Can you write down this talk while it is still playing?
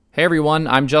Hey everyone,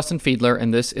 I'm Justin Fiedler,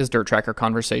 and this is Dirt Tracker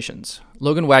Conversations.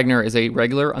 Logan Wagner is a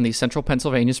regular on the central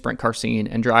Pennsylvania sprint car scene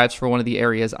and drives for one of the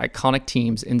area's iconic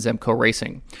teams in Zemco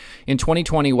Racing. In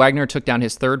 2020, Wagner took down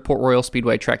his third Port Royal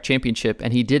Speedway track championship,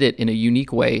 and he did it in a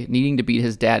unique way, needing to beat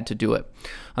his dad to do it.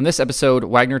 On this episode,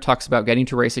 Wagner talks about getting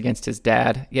to race against his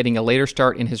dad, getting a later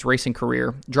start in his racing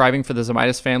career, driving for the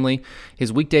Zemaitis family,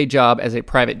 his weekday job as a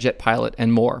private jet pilot,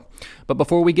 and more. But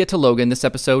before we get to Logan, this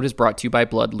episode is brought to you by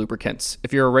Blood Lubricants.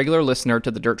 If you're a regular listener to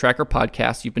the Dirt Tracker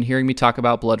podcast, you've been hearing me talk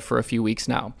about Blood for a few weeks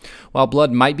now. While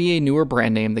Blood might be a newer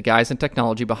brand name, the guys and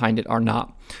technology behind it are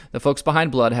not. The folks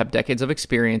behind Blood have decades of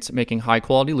experience making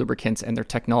high-quality lubricants, and their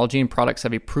technology and products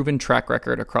have a proven track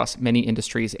record across many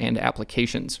industries and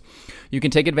applications. You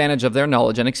can take advantage of their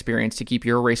knowledge and experience to keep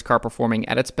your race car performing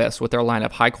at its best with their line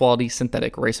of high-quality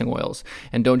synthetic racing oils.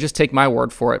 And don't just take my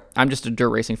word for it. I'm just a dirt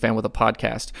racing fan with a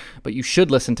podcast. But you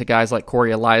should listen to guys like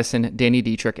Corey Eliason, Danny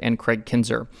Dietrich, and Craig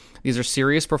Kinzer. These are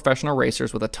serious professional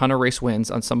racers with a ton of race wins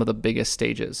on some of the biggest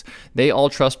stages. They all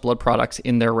trust Blood products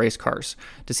in their race cars.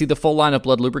 To see the full line of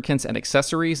Blood lubricants and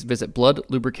accessories, visit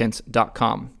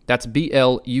bloodlubricants.com. That's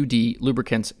BLUD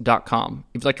lubricants.com.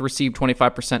 If you'd like to receive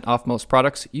 25% off most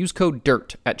products, use code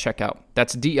DIRT at checkout.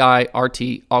 That's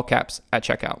DIRT, all caps, at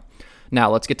checkout. Now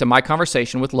let's get to my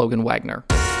conversation with Logan Wagner.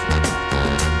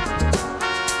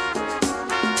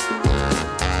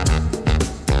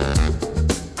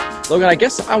 Logan, I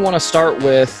guess I want to start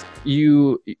with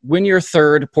you win your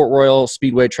third Port Royal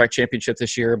Speedway track championship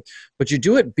this year, but you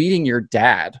do it beating your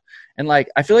dad. And I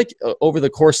feel like over the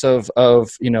course of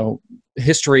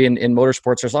history in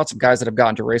motorsports, there's lots of guys that have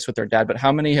gotten to race with their dad, but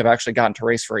how many have actually gotten to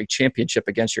race for a championship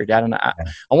against your dad? And I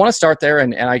want to start there.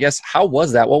 And I guess, how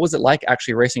was that? What was it like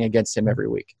actually racing against him every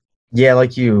week? Yeah,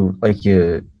 like you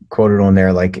quoted on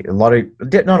there,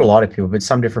 not a lot of people, but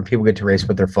some different people get to race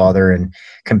with their father and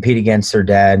compete against their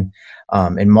dad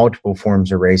in multiple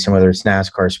forms of racing, whether it's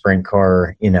NASCAR, sprint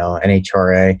car,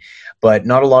 NHRA. But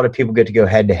not a lot of people get to go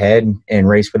head to head and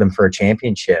race with him for a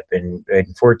championship. And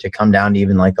for it to come down to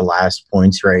even like the last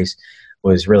points race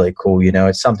was really cool.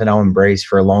 It's something I'll embrace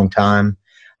for a long time.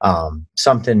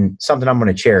 Something I'm going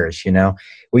to cherish.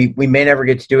 We may never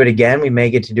get to do it again. We may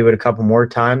get to do it a couple more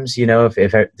times,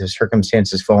 if the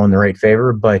circumstances fall in the right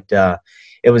favor. But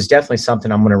it was definitely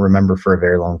something I'm going to remember for a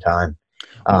very long time.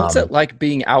 What's it like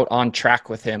being out on track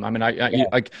with him? I mean,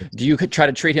 do you try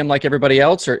to treat him like everybody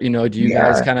else, or do you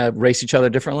guys kind of race each other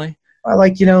differently?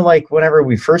 Whenever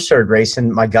we first started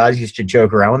racing, my guys used to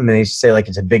joke around with me. They used to say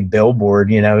it's a big billboard,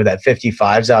 that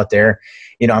 55's out there.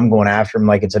 I'm going after him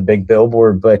like it's a big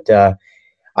billboard. But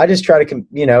I just try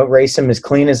to, race him as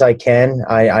clean as I can.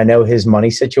 I know his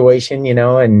money situation,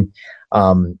 and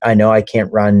I know I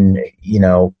can't run,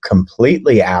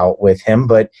 completely out with him.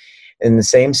 But in the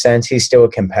same sense, he's still a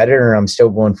competitor, and I'm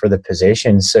still going for the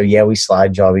position. So, yeah, we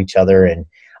slide job each other, and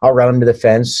I'll run him to the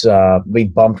fence. We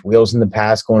bumped wheels in the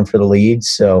past going for the leads.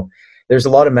 So there's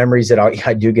a lot of memories that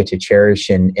I do get to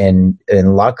cherish. And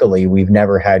luckily, we've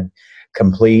never had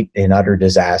complete and utter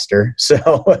disaster.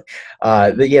 So,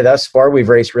 thus far, we've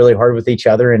raced really hard with each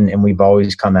other, and we've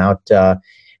always come out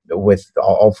with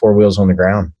all four wheels on the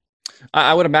ground.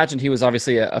 I would imagine he was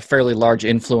obviously a fairly large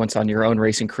influence on your own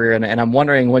racing career. And I'm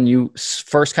wondering, when you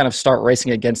first kind of start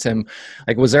racing against him,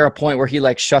 was there a point where he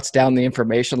shuts down the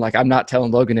information? I'm not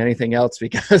telling Logan anything else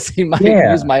because he might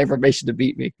use my information to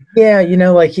beat me. Yeah.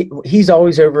 He's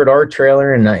always over at our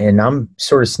trailer, and I'm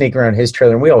sort of sneaking around his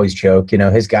trailer, and we always joke,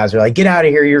 his guys are like, get out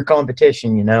of here, you're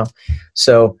competition,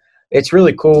 So it's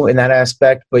really cool in that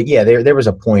aspect. But yeah, there was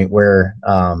a point where,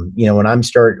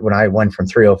 when I went from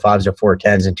 305s to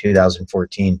 410s in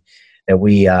 2014, that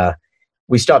we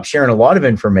stopped sharing a lot of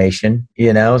information,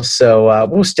 so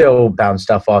we'll still bounce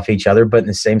stuff off each other. But in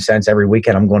the same sense, every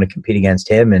weekend I'm going to compete against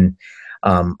him, and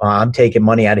I'm taking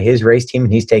money out of his race team,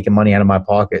 and he's taking money out of my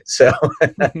pocket. So,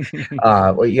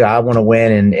 I want to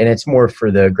win, and it's more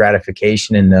for the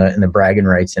gratification and the bragging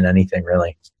rights than anything,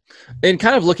 really. And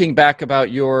kind of looking back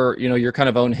about your kind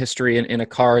of own history in a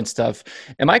car and stuff,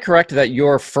 am I correct that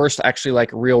your first actually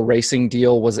real racing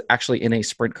deal was actually in a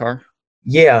sprint car?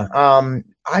 Yeah.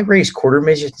 I raced quarter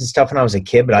midgets and stuff when I was a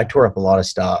kid, but I tore up a lot of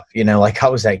stuff. I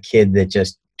was that kid that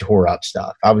just tore up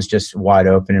stuff. I was just wide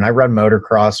open, and I run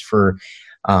motocross for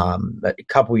a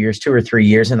couple years, 2 or 3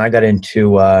 years, and I got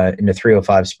into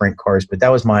 305 sprint cars. But that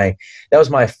was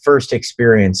my first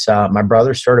experience. My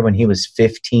brother started when he was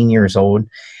 15 years old.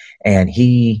 And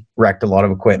he wrecked a lot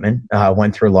of equipment,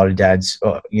 went through a lot of dad's,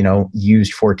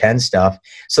 used 410 stuff.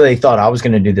 So they thought I was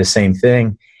going to do the same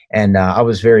thing. And I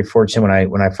was very fortunate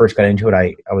when I first got into it.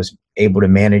 I was able to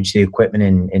manage the equipment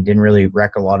and didn't really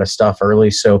wreck a lot of stuff early,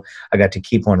 so I got to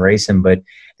keep on racing. But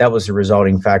that was the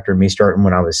resulting factor of me starting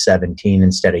when I was 17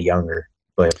 instead of younger.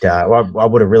 But well, I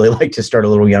would have really liked to start a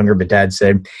little younger, but Dad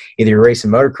said either you're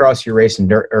racing motocross, you're racing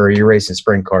dirt, or you're racing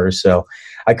sprint cars. So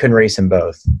I couldn't race them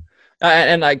both.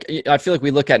 And I feel like we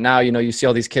look at now, you see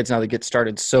all these kids now that get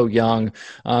started so young.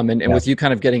 And with you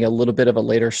kind of getting a little bit of a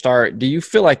later start, do you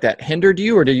feel like that hindered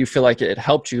you, or do you feel like it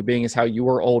helped you, being as how you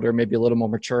were older, maybe a little more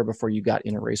mature before you got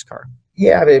in a race car?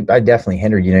 Yeah, I definitely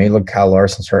hindered. You look at Kyle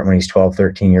Larson starting when he's 12,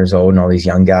 13 years old, and all these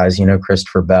young guys,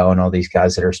 Christopher Bell and all these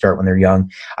guys that are starting when they're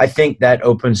young. I think that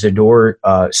opens the door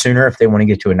sooner if they want to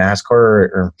get to a NASCAR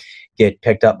or get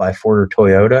picked up by Ford or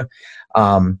Toyota.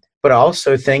 But I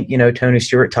also think, Tony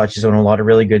Stewart touches on a lot of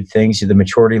really good things, the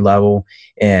maturity level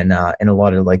and a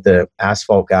lot of like the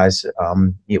asphalt guys.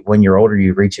 When you're older,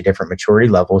 you reach a different maturity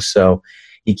level. So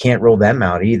you can't rule them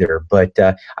out either. But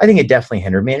I think it definitely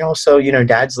hindered me. And also,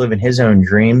 Dad's living his own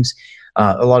dreams.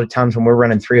 A lot of times when we're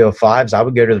running 305s, I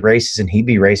would go to the races and he'd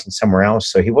be racing somewhere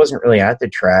else. So he wasn't really at the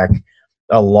track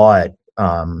a lot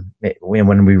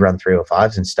when we run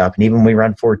 305s and stuff. And even when we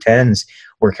run 410s,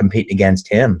 we're competing against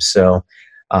him. So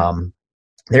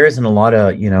there isn't a lot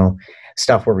of,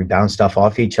 stuff where we bounce stuff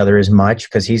off each other as much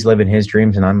because he's living his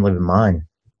dreams and I'm living mine.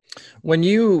 When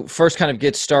you first kind of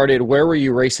get started, where were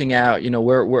you racing out?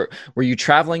 Where were you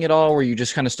traveling at all? Were you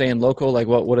just kind of staying local? Like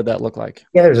what did that look like?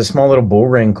 Yeah, there's a small little bull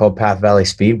ring called Path Valley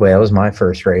Speedway. That was my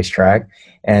first racetrack.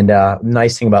 And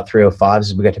nice thing about 305s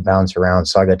is we got to bounce around.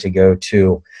 So I got to go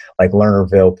to like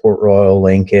Lernerville, Port Royal,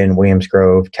 Lincoln, Williams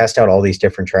Grove, test out all these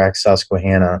different tracks,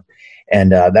 Susquehanna.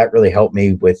 And that really helped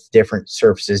me with different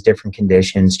surfaces, different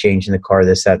conditions, changing the car,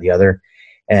 this, that, the other.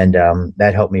 And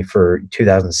that helped me for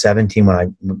 2017 when I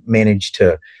managed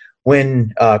to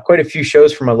win quite a few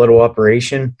shows from a little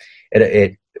operation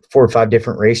at 4 or 5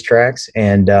 different racetracks.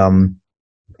 And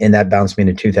that bounced me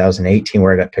into 2018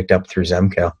 where I got picked up through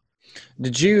Zemco.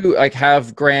 Did you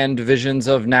have grand visions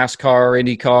of NASCAR,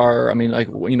 IndyCar? I mean,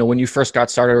 when you first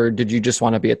got started, or did you just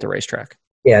want to be at the racetrack?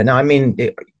 Yeah, no, I mean,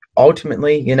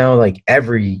 ultimately,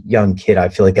 every young kid, I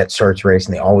feel like that starts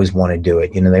racing, they always want to do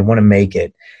it. They want to make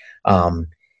it.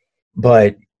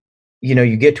 But,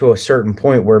 you get to a certain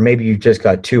point where maybe you just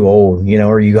got too old,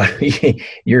 or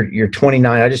you're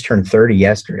 29. I just turned 30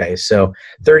 yesterday. So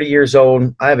 30 years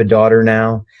old. I have a daughter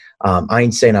now. I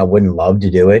ain't saying I wouldn't love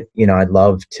to do it. I'd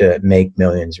love to make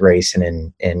millions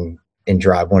racing and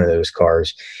drive one of those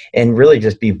cars and really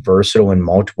just be versatile in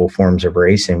multiple forms of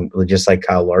racing, just like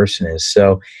Kyle Larson is.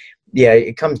 So yeah,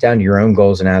 it comes down to your own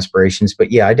goals and aspirations,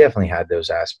 but yeah, I definitely had those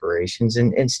aspirations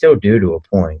and still do to a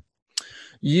point.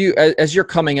 You, as you're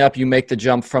coming up, you make the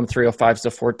jump from 305s to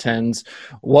 410s.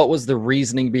 What was the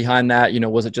reasoning behind that?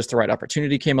 Was it just the right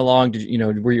opportunity came along?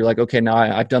 Were you like, okay, now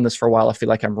I've done this for a while, I feel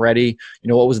like I'm ready?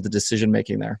 What was the decision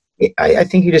making there? I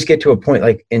think you just get to a point,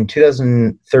 like in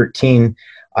 2013,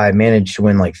 I managed to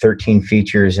win like 13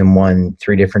 features and won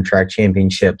 3 different track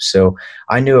championships. So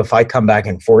I knew if I come back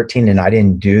in 14 and I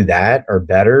didn't do that or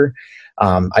better,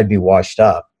 I'd be washed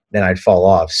up. Then I'd fall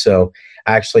off. So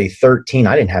actually 13,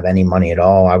 I didn't have any money at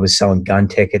all. I was selling gun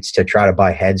tickets to try to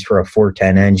buy heads for a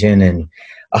 410 engine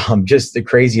and just the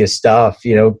craziest stuff,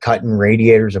 cutting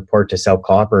radiators apart to sell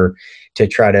copper to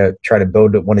try to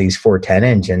build one of these 410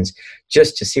 engines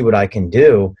just to see what I can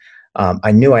do.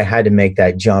 I knew I had to make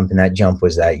that jump, and that jump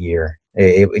was that year.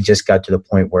 It just got to the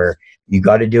point where you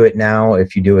got to do it now.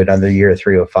 If you do it under the year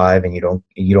 305 and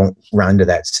you don't run to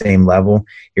that same level,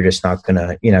 you're just not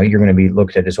gonna, you're gonna be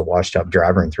looked at as a washed up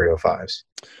driver in 305s.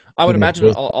 I would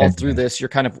imagine all through this, you're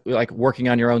kind of like working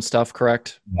on your own stuff,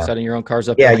 correct? Yeah. Setting your own cars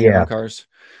up, your own cars.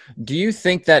 Do you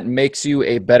think that makes you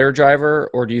a better driver,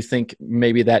 or do you think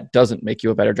maybe that doesn't make you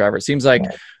a better driver? It seems like,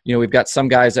 we've got some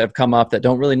guys that have come up that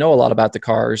don't really know a lot about the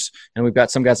cars, and we've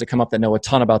got some guys that come up that know a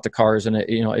ton about the cars. And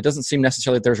it doesn't seem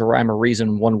necessarily that there's a rhyme or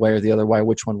reason one way or the other why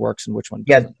which one works and which one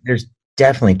doesn't. Yeah, there's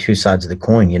definitely two sides of the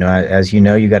coin. As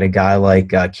you got a guy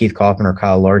like Keith Kaufman or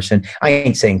Kyle Larson. I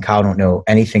ain't saying Kyle don't know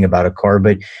anything about a car,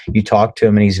 but you talk to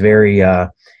him and he's very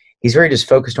just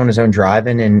focused on his own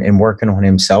driving and working on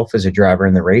himself as a driver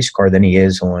in the race car than he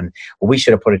is on, well, we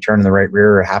should have put a turn in the right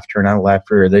rear or a half turn out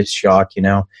left rear or this shock,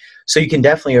 So you can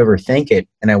definitely overthink it.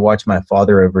 And I watched my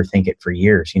father overthink it for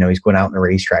years. He's going out in the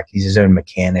racetrack. He's his own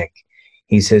mechanic.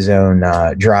 He's his own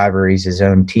driver. He's his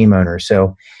own team owner.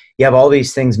 So you have all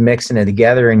these things mixing it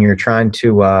together and you're trying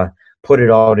to put it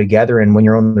all together. And when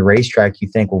you're on the racetrack, you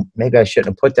think, well, maybe I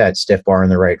shouldn't have put that stiff bar in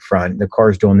the right front. The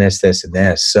car's doing this, this, and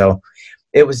this. So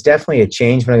it was definitely a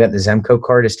change when I got the Zemco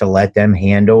car just to let them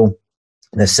handle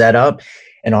the setup.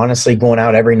 And honestly, going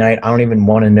out every night, I don't even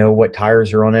want to know what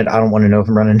tires are on it. I don't want to know if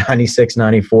I'm running 96,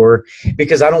 94,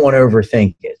 because I don't want to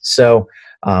overthink it. So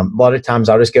a lot of times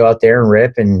I'll just go out there and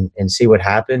rip and see what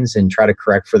happens and try to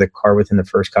correct for the car within the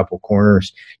first couple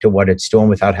corners to what it's doing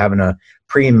without having a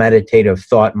premeditative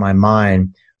thought in my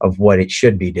mind of what it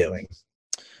should be doing.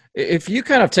 If you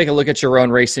kind of take a look at your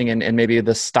own racing and maybe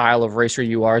the style of racer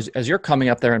you are, as you're coming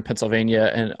up there in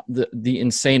Pennsylvania and the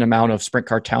insane amount of sprint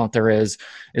car talent there is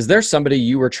there somebody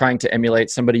you were trying to emulate,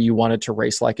 somebody you wanted to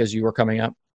race like as you were coming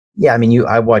up? Yeah, I mean,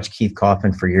 I watched Keith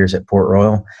Kaufman for years at Port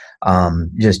Royal,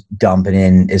 just dumping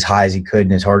in as high as he could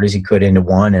and as hard as he could into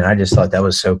one, and I just thought that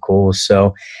was so cool.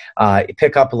 So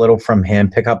pick up a little from him,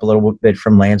 pick up a little bit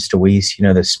from Lance DeWeese,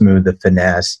 the smooth, the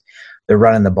finesse, the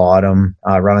run in the bottom,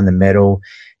 run in the middle,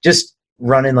 just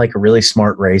running like a really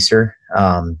smart racer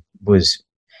was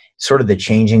sort of the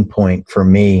changing point for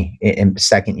me in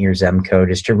second year Zemco,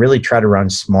 just to really try to run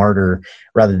smarter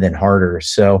rather than harder.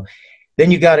 So then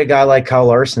you got a guy like Kyle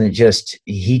Larson that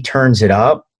he turns it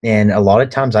up. And a lot of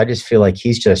times I just feel like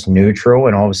he's just neutral.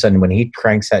 And all of a sudden when he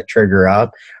cranks that trigger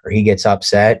up or he gets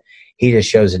upset, he just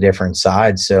shows a different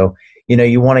side. So,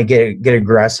 you want to get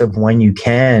aggressive when you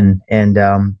can. And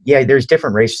there's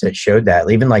different races that showed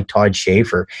that. Even like Todd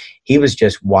Schaefer, he was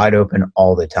just wide open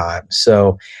all the time.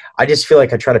 So I just feel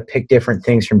like I try to pick different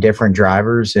things from different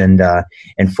drivers and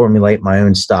formulate my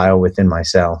own style within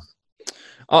myself.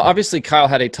 Obviously, Kyle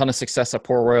had a ton of success at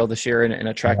Port Royal this year in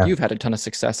a track you've had a ton of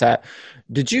success at.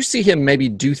 Did you see him maybe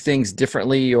do things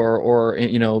differently or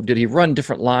did he run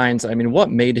different lines? I mean, what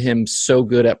made him so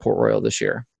good at Port Royal this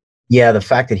year? Yeah, the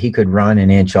fact that he could run an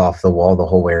inch off the wall the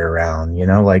whole way around,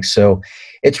 so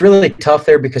it's really tough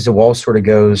there because the wall sort of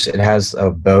it has a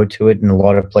bow to it in a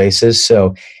lot of places.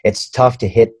 So it's tough to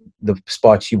hit the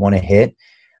spots you want to hit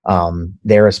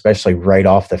there, especially right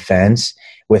off the fence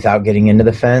without getting into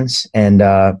the fence. And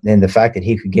the fact that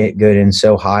he could get good in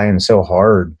so high and so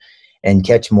hard and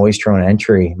catch moisture on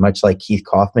entry, much like Keith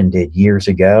Kaufman did years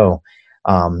ago,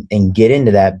 and get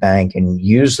into that bank and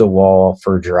use the wall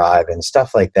for drive and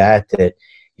stuff like that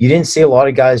you didn't see a lot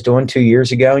of guys doing 2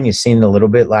 years ago, and you've seen it a little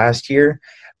bit last year.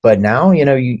 But now,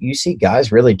 you see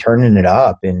guys really turning it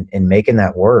up and making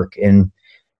that work. And,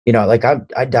 like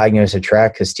I diagnose a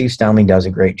track because Steve Stanley does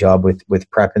a great job with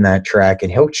prepping that track,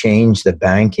 and he'll change the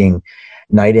banking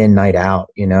night in, night out,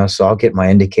 so I'll get my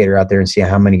indicator out there and see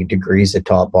how many degrees the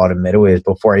top, bottom, middle is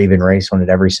before I even race on it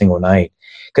every single night,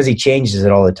 because he changes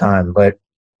it all the time. But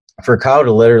for Kyle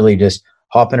to literally just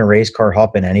hop in a race car,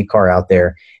 hop in any car out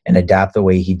there and adapt the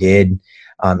way he did,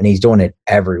 and he's doing it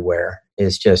everywhere,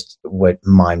 is just what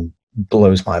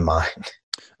blows my mind.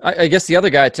 I guess the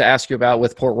other guy to ask you about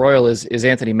with Port Royal is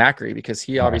Anthony Macri, because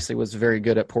he obviously was very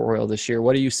good at Port Royal this year.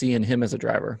 What do you see in him as a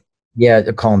driver? Yeah,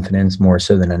 the confidence more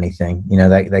so than anything.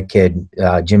 That kid,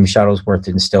 Jim Shuttlesworth,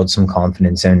 instilled some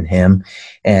confidence in him.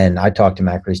 And I talked to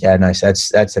Macri's dad, and I said,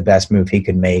 that's the best move he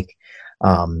could make.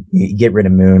 You get rid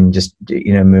of Moon.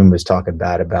 Moon was talking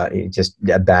bad about it, just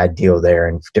a bad deal there.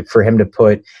 And for him to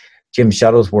put Jim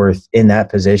Shuttlesworth in that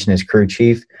position as crew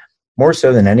chief, more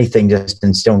so than anything, just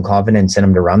instilling confidence in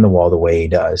him to run the wall the way he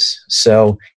does.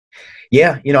 So,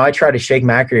 yeah, I tried to shake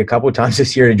Macri a couple of times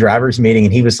this year at a driver's meeting,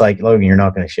 and he was like, "Logan, you're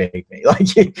not going to shake me. Like,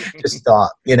 just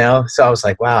stop." So I was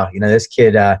like, "Wow, this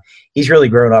kid, he's really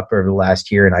grown up over the last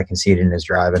year, and I can see it in his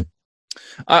driving."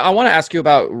 I want to ask you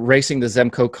about racing the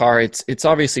Zemco car. It's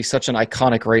obviously such an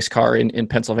iconic race car in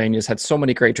Pennsylvania. It's had so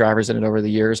many great drivers in it over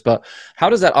the years. But how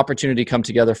does that opportunity come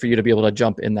together for you to be able to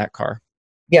jump in that car?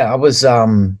 Yeah, I was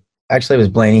actually, it was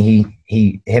Blaney.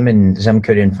 Him and Zemco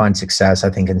didn't find success, I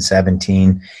think, in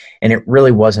 2017, and it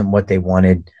really wasn't what they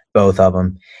wanted, both of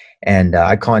them. And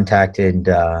I contacted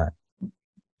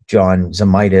John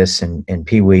Zemaitis and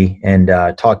Pee Wee and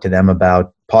talked to them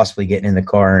about possibly getting in the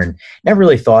car, and never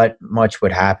really thought much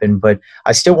would happen, but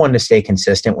I still wanted to stay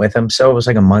consistent with them. So it was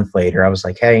like a month later, I was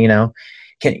like, "Hey,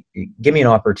 can you give me an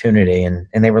opportunity?" And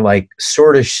they were like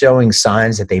sort of showing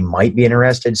signs that they might be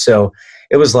interested. So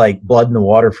it was like blood in the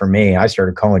water for me. I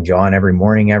started calling John every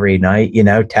morning, every night,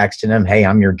 texting him, "Hey,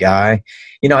 I'm your guy."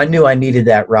 I knew I needed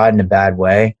that ride in a bad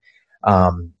way,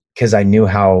 because I knew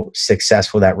how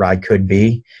successful that ride could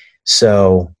be.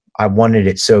 So I wanted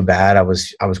it so bad. I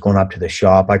was going up to the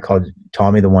shop. I called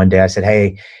Tommy the one day. I said,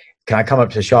 "Hey, can I come up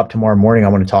to the shop tomorrow morning? I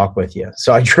want to talk with you."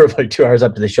 So I drove like 2 hours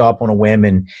up to the shop on a whim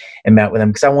and met with him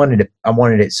because I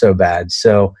wanted it so bad.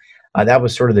 So that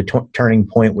was sort of the turning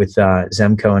point with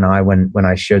Zemco and I when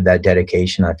I showed that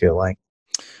dedication, I feel like.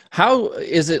 How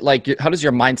is it like, how does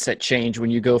your mindset change when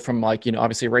you go from like,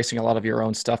 obviously racing a lot of your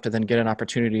own stuff to then get an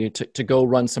opportunity to go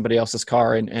run somebody else's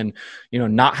car and,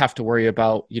 not have to worry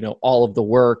about, all of the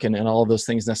work and all of those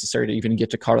things necessary to even get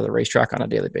to car to the racetrack on a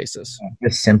daily basis?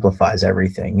 It simplifies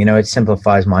everything. It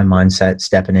simplifies my mindset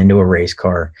stepping into a race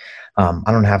car.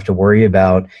 I don't have to worry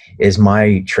about, is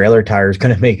my trailer tires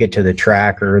going to make it to the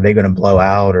track, or are they going to blow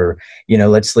out, or,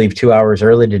 let's leave 2 hours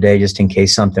early today just in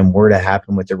case something were to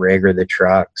happen with the rig or the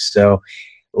truck. So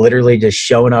literally just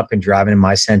showing up and driving in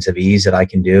my sense of ease that I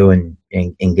can do and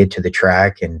get to the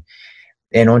track.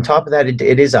 And on top of that,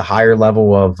 it is a higher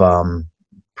level of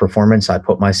performance I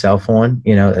put myself on,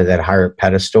 that higher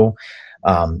pedestal.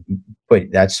 But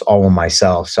that's all on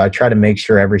myself. So I try to make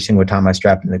sure every single time I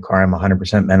strap in the car, I'm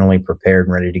 100% mentally prepared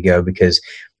and ready to go, because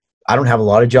I don't have a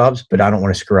lot of jobs, but I don't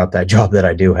want to screw up that job that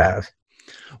I do have.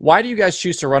 Why do you guys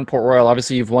choose to run Port Royal?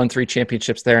 Obviously, you've won 3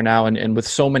 championships there now, and with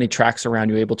so many tracks around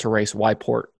you able to race, why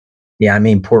Port? Yeah,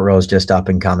 Port Royal is just up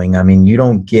and coming. You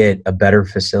don't get a better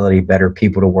facility, better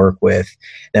people to work with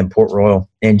than Port Royal.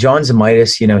 And John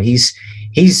Zemaitis,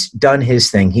 he's done his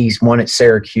thing. He's won at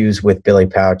Syracuse with Billy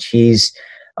Pouch. He's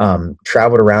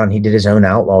traveled around. He did his own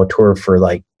outlaw tour for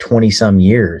like 20 some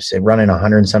years and running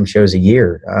 100 and some shows a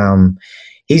year.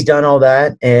 He's done all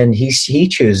that, and he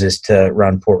chooses to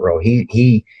run Port Royal.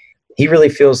 He really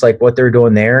feels like what they're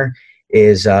doing there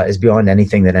is beyond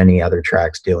anything that any other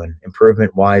track's doing.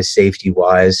 Improvement wise, safety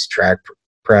wise, track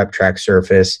prep, track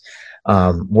surface,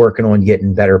 working on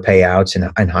getting better payouts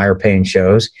and higher paying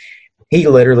shows. He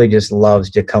literally just loves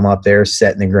to come up there,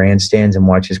 sit in the grandstands, and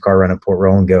watch his car run at Port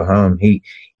Royal and go home. He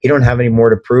don't have any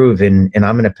more to prove, and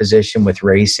I'm in a position with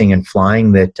racing and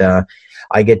flying that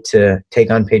I get to take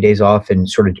unpaid days off and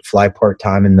sort of fly part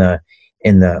time in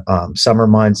the summer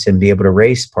months and be able to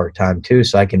race part time too,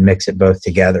 so I can mix it both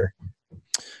together.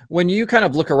 When you kind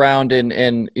of look around and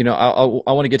I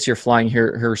want to get to your flying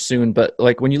here soon, but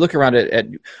like when you look around at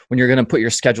when you're going to put your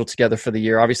schedule together for the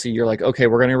year, obviously you're like, okay,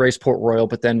 we're going to race Port Royal,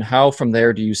 but then how from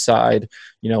there do you decide,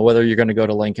 whether you're going to go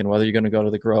to Lincoln, whether you're going to go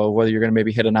to the Grove, whether you're going to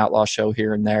maybe hit an outlaw show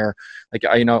here and there? Like,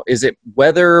 is it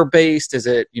weather based? Is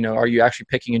it, are you actually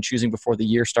picking and choosing before the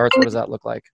year starts? What does that look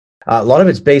like? A lot of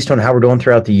it's based on how we're doing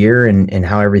throughout the year and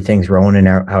how everything's rolling and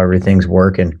how everything's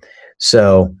working.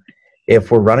 So if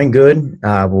we're running good,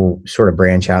 we'll sort of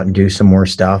branch out and do some more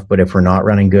stuff. But if we're not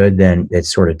running good, then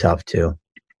it's sort of tough too.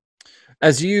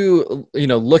 As you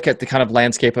look at the kind of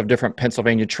landscape of different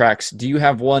Pennsylvania tracks, do you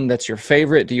have one that's your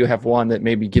favorite? Do you have one that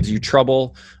maybe gives you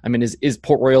trouble? Is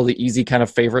Port Royal the easy kind of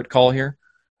favorite call here?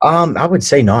 I would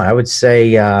say not. I would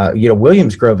say,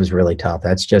 Williams Grove is really tough.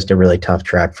 That's just a really tough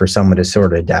track for someone to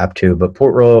sort of adapt to. But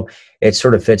Port Royal, it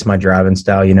sort of fits my driving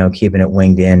style, keeping it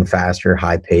winged in, faster,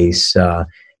 high pace,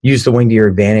 use the wing to your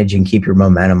advantage and keep your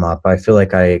momentum up. I feel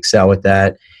like I excel with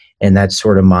that. And that's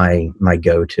sort of my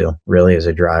go-to really as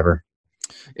a driver.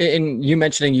 In you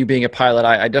mentioning you being a pilot,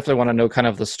 I definitely want to know kind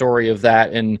of the story of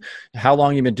that and how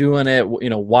long you've been doing it,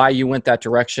 why you went that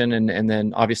direction, and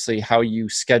then obviously how you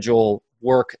schedule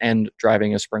work and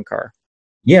driving a sprint car.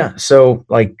 Yeah. So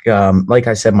like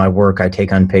I said, my work, I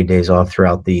take unpaid days off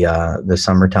throughout the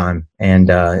summertime, and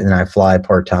then I fly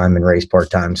part-time and race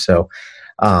part-time. So,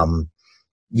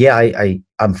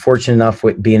 I'm fortunate enough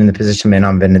with being in the position I'm in.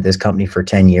 I've been at this company for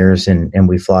 10 years and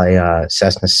we fly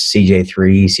Cessna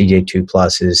CJ3, CJ2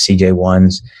 pluses,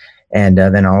 CJ1s, and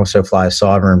then I also fly a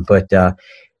Sovereign. But to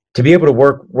be able to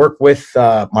work with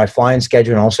my flying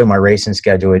schedule and also my racing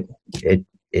schedule,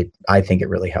 I think it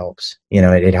really helps.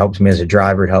 It helps me as a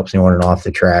driver. It helps me on and off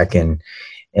the track, and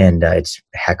it's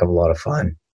a heck of a lot of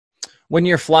fun. When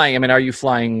you're flying, are you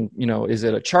flying, is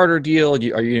it a charter deal?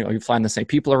 Are you flying the same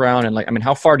people around? And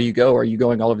how far do you go? Are you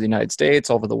going all over the United States,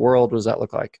 all over the world? What does that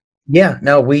look like? Yeah,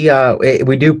 no, we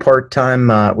do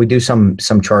part-time. We do some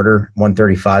charter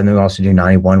 135, and then we also do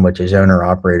 91, which is owner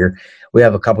operator. We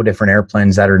have a couple different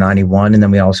airplanes that are 91, and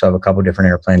then we also have a couple different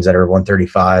airplanes that are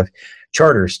 135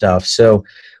 charter stuff. So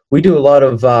we do a lot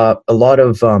of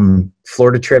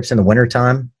Florida trips in the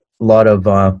wintertime, a lot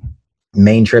of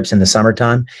Maine trips in the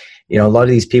summertime. A lot of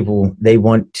these people, they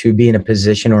want to be in a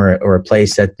position or a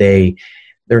place that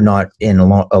they're not in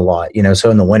a lot.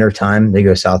 So in the wintertime, they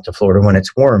go south to Florida when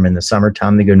it's warm. In the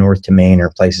summertime, they go north to Maine or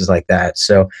places like that.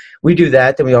 So we do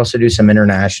that. Then we also do some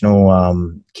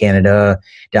international, Canada,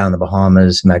 down in the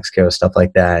Bahamas, Mexico, stuff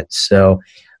like that. So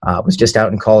I was just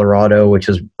out in Colorado, which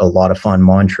was a lot of fun.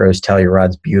 Montrose,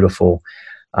 Telluride's beautiful.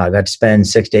 Got to spend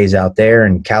 6 days out there,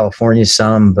 in California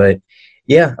some. But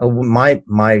yeah,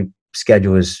 my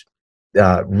schedule is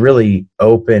really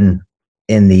open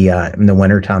in the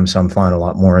wintertime, so I'm flying a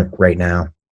lot more right now.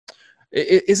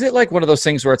 Is it like one of those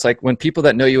things where it's like when people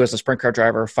that know you as a sprint car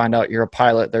driver find out you're a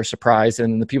pilot, they're surprised,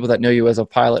 and the people that know you as a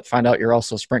pilot find out you're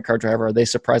also a sprint car driver, are they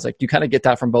surprised? Like, you kind of get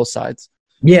that from both sides.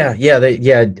 Yeah,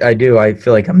 I do. I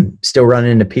feel like I'm still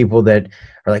running into people that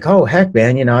are like, "Oh, heck,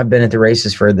 man, I've been at the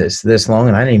races for this long,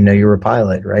 and I didn't even know you were a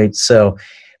pilot," right? So,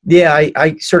 yeah,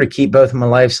 I sort of keep both of my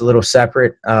lives a little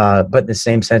separate, but in the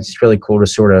same sense, it's really cool to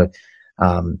sort of,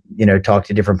 talk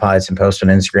to different pilots and post on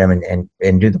Instagram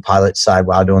and do the pilot side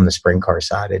while doing the sprint car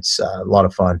side. It's a lot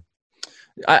of fun.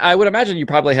 I would imagine you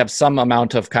probably have some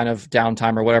amount of kind of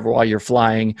downtime or whatever while you're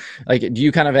flying. Like, do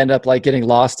you kind of end up like getting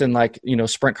lost in like,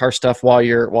 sprint car stuff while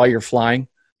you're flying?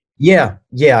 Yeah,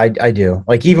 I do.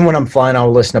 Like even when I'm flying,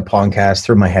 I'll listen to podcasts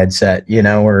through my headset,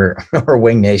 or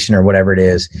Wing Nation or whatever it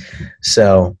is.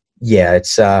 So yeah,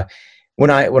 it's when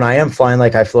I am flying,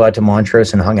 like I flew out to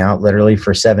Montrose and hung out literally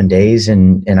for 7 days,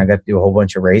 and I got to do a whole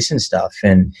bunch of racing stuff,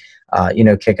 and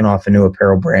kicking off a new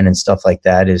apparel brand and stuff like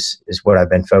that is what I've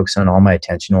been focusing all my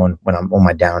attention on when I'm on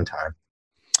my downtime.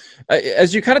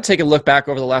 As you kind of take a look back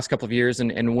over the last couple of years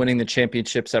and winning the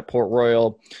championships at Port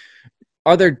Royal,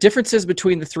 are there differences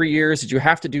between the 3 years? Did you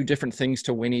have to do different things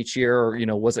to win each year,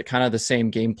 or was it kind of the same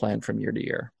game plan from year to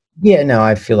year? Yeah, no,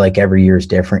 I feel like every year is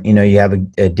different. You have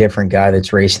a different guy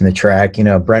that's racing the track.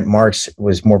 Brent Marks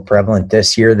was more prevalent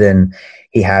this year than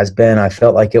he has been. I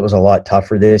felt like it was a lot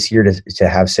tougher this year to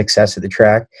have success at the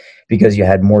track because you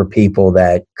had more people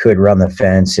that could run the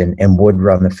fence and would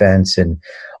run the fence. And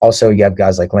also you have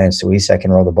guys like Lance Deweese that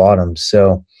can roll the bottoms.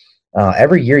 So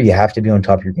every year you have to be on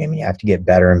top of your game and you have to get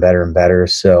better and better and better.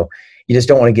 So you just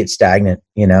don't want to get stagnant,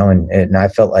 and I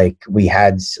felt like we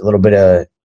had a little bit of,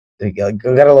 we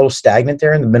got a little stagnant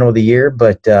there in the middle of the year,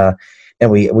 but then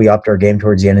we upped our game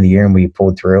towards the end of the year and we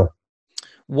pulled through.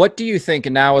 What do you think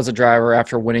now as a driver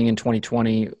after winning in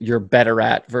 2020 you're better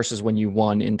at versus when you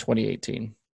won in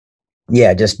 2018?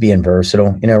 Yeah, just being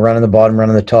versatile, running the bottom,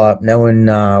 running the top, knowing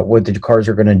what the cars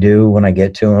are going to do when I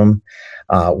get to them,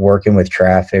 working with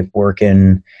traffic,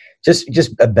 working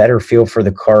just a better feel for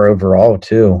the car overall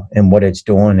too and what it's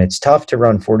doing. It's tough to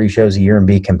run 40 shows a year and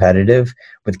be competitive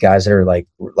with guys that are like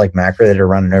Macra that are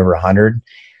running over 100.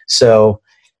 So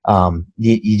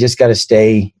you just got to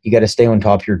stay on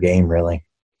top of your game, really.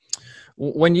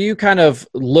 When you kind of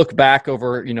look back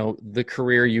over, the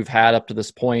career you've had up to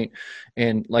this point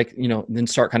and then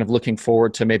start kind of looking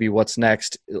forward to maybe what's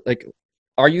next, like,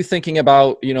 are you thinking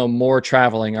about, more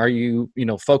traveling? Are you,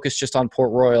 focused just on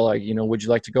Port Royal? Like, would you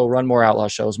like to go run more outlaw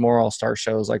shows, more all-star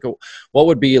shows? Like, what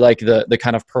would be like the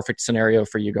kind of perfect scenario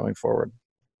for you going forward?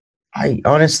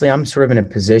 I'm sort of in a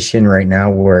position right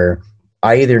now where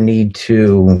I either need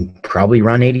to probably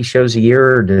run 80 shows a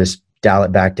year or just dial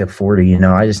it back to 40.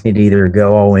 I just need to either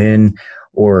go all in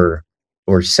or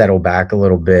settle back a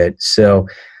little bit. So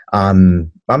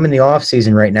I'm in the off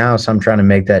season right now, so I'm trying to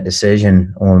make that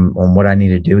decision on what I need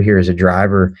to do here as a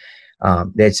driver.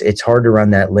 It's hard to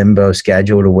run that limbo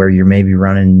schedule to where you're maybe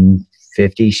running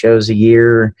 50 shows a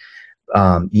year.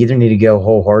 You either need to go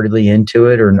wholeheartedly into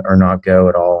it or not go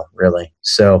at all, really.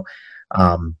 So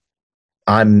I'm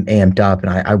amped up and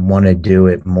I want to do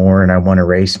it more and I want to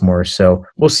race more. So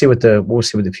we'll see what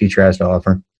the future has to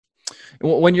offer.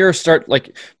 When you're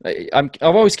I'm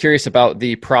always curious about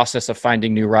the process of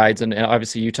finding new rides, and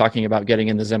obviously you talking about getting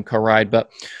in the Zemco ride,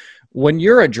 but when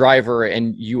you're a driver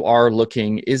and you are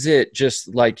looking, is it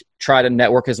just like try to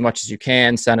network as much as you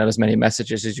can, send out as many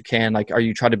messages as you can? Like, are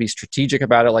you trying to be strategic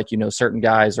about it? Like, certain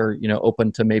guys are,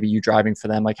 open to maybe you driving for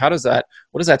them. Like, what does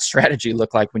that strategy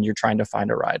look like when you're trying to find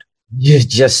a ride?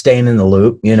 Just staying in the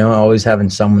loop, always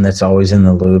having someone that's always in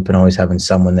the loop and always having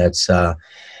someone that's,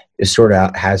 is sort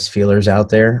of has feelers out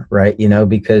there, right?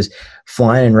 Because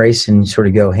flying and racing sort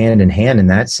of go hand in hand in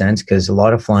that sense, because a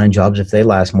lot of flying jobs, if they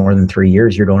last more than 3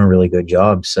 years, you're doing a really good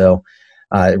job. So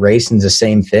racing's the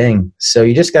same thing. So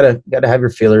you just gotta have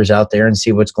your feelers out there and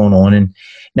see what's going on and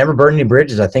never burn any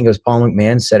bridges. I think it was Paul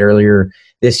McMahon said earlier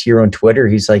this year on Twitter,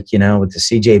 he's like, with the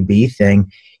CJB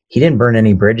thing, he didn't burn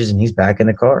any bridges and he's back in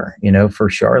the car, for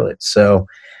Charlotte. So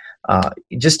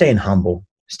just staying humble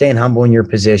in your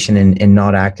position and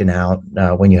not acting out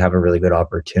when you have a really good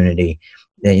opportunity.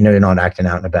 You're not acting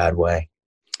out in a bad way.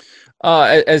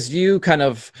 As you kind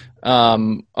of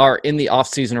are in the off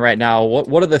season right now,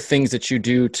 what are the things that you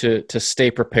do to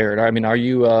stay prepared? I mean, are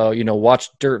you watch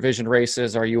Dirt Vision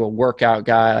races? Are you a workout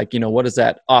guy? Like, what does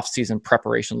that off season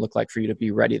preparation look like for you to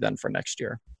be ready then for next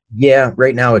year? Yeah,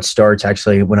 right now it starts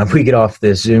actually when we get off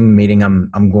this Zoom meeting.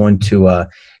 I'm going to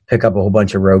pick up a whole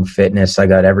bunch of Rogue Fitness. I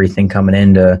got everything coming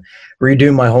in to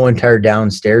redo my whole entire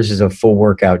downstairs as a full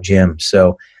workout gym.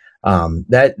 So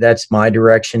That's my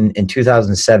direction. In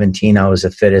 2017, I was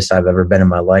the fittest I've ever been in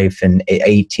my life. And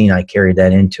 18, I carried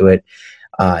that into it.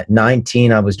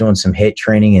 19, I was doing some HIIT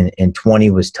training, and 20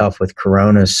 was tough with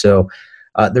Corona. So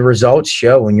the results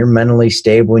show when you're mentally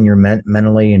stable and you're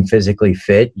mentally and physically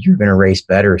fit, you're going to race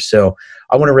better. So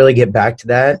I want to really get back to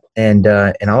that. And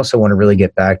I also want to really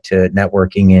get back to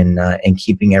networking and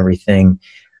keeping everything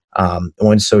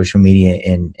on social media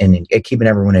and keeping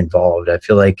everyone involved. I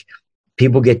feel like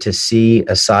people get to see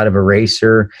a side of a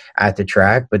racer at the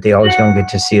track, but they always don't get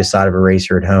to see a side of a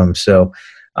racer at home. So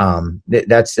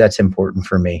that's important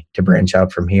for me to branch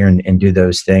out from here and do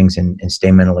those things and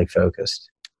stay mentally focused.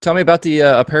 Tell me about the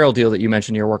apparel deal that you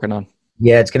mentioned you're working on.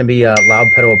 Yeah, it's going to be Loud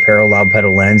Pedal Apparel. Loud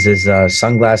Pedal Lenses, a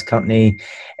sunglass company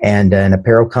and an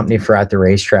apparel company for at the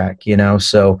racetrack,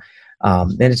 So,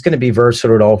 and it's going to be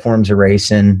versatile at all forms of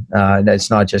racing. It's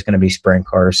not just going to be sprint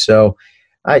cars. So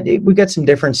we got some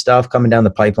different stuff coming down the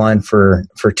pipeline for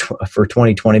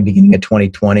 2020, beginning of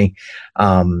 2020.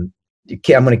 I'm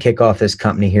going to kick off this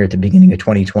company here at the beginning of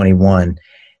 2021.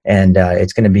 And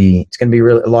it's going to be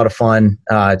really a lot of fun.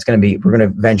 We're going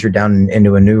to venture down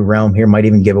into a new realm here. Might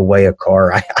even give away a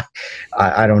car.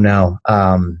 I don't know.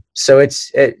 So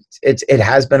it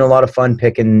has been a lot of fun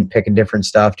picking different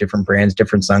stuff, different brands,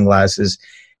 different sunglasses,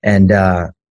 and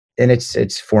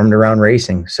it's formed around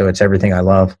racing. So it's everything I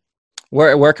love.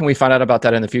 Where can we find out about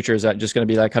that in the future? Is that just going to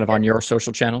be like kind of on your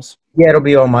social channels? Yeah, it'll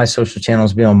be on my social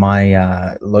channels, be on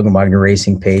my Logan Wagner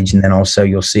Racing page, and then also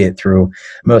you'll see it through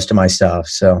most of my stuff.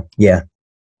 So yeah.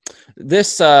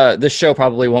 This show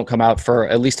probably won't come out for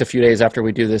at least a few days after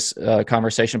we do this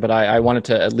conversation, but I wanted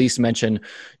to at least mention,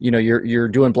 you're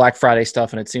doing Black Friday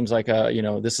stuff, and it seems like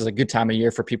this is a good time of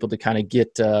year for people to kind of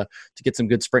get some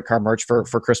good sprint car merch for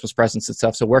Christmas presents and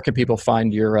stuff. So where can people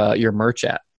find your merch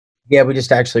at? Yeah, we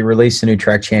just actually released the new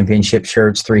track championship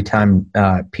shirts, 3-time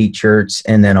Pete shirts,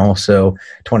 and then also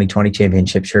 2020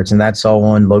 championship shirts. And that's all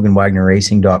on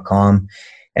LoganWagnerRacing.com.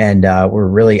 And we're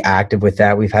really active with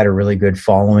that. We've had a really good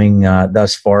following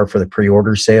thus far for the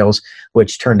pre-order sales,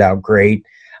 which turned out great.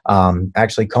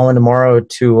 Actually calling tomorrow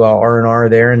to R&R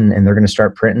there, and they're going to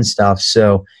start printing stuff.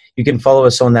 So you can follow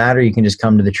us on that, or you can just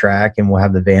come to the track and we'll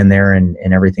have the van there and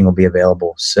everything will be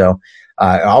available. So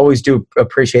I always do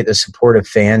appreciate the support of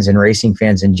fans and racing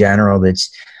fans in general. That's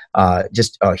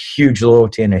just a huge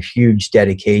loyalty and a huge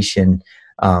dedication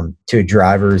to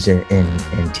drivers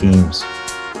and teams.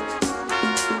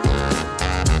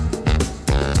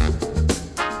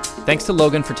 Thanks to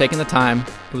Logan for taking the time.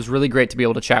 It was really great to be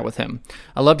able to chat with him.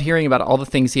 I loved hearing about all the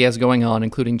things he has going on,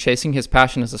 including chasing his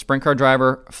passion as a sprint car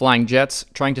driver, flying jets,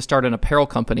 trying to start an apparel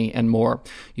company, and more.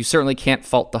 You certainly can't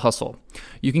fault the hustle.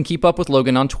 You can keep up with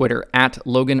Logan on Twitter at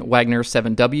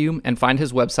LoganWagner7W and find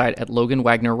his website at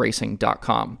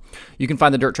LoganWagnerRacing.com. You can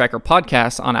find the Dirt Tracker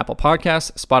podcast on Apple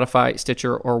Podcasts, Spotify,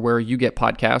 Stitcher, or where you get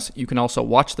podcasts. You can also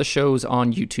watch the shows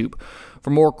on YouTube. For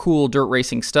more cool dirt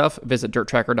racing stuff, visit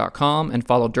DirtTracker.com and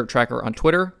follow Dirt Tracker on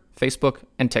Twitter, Facebook,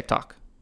 and TikTok.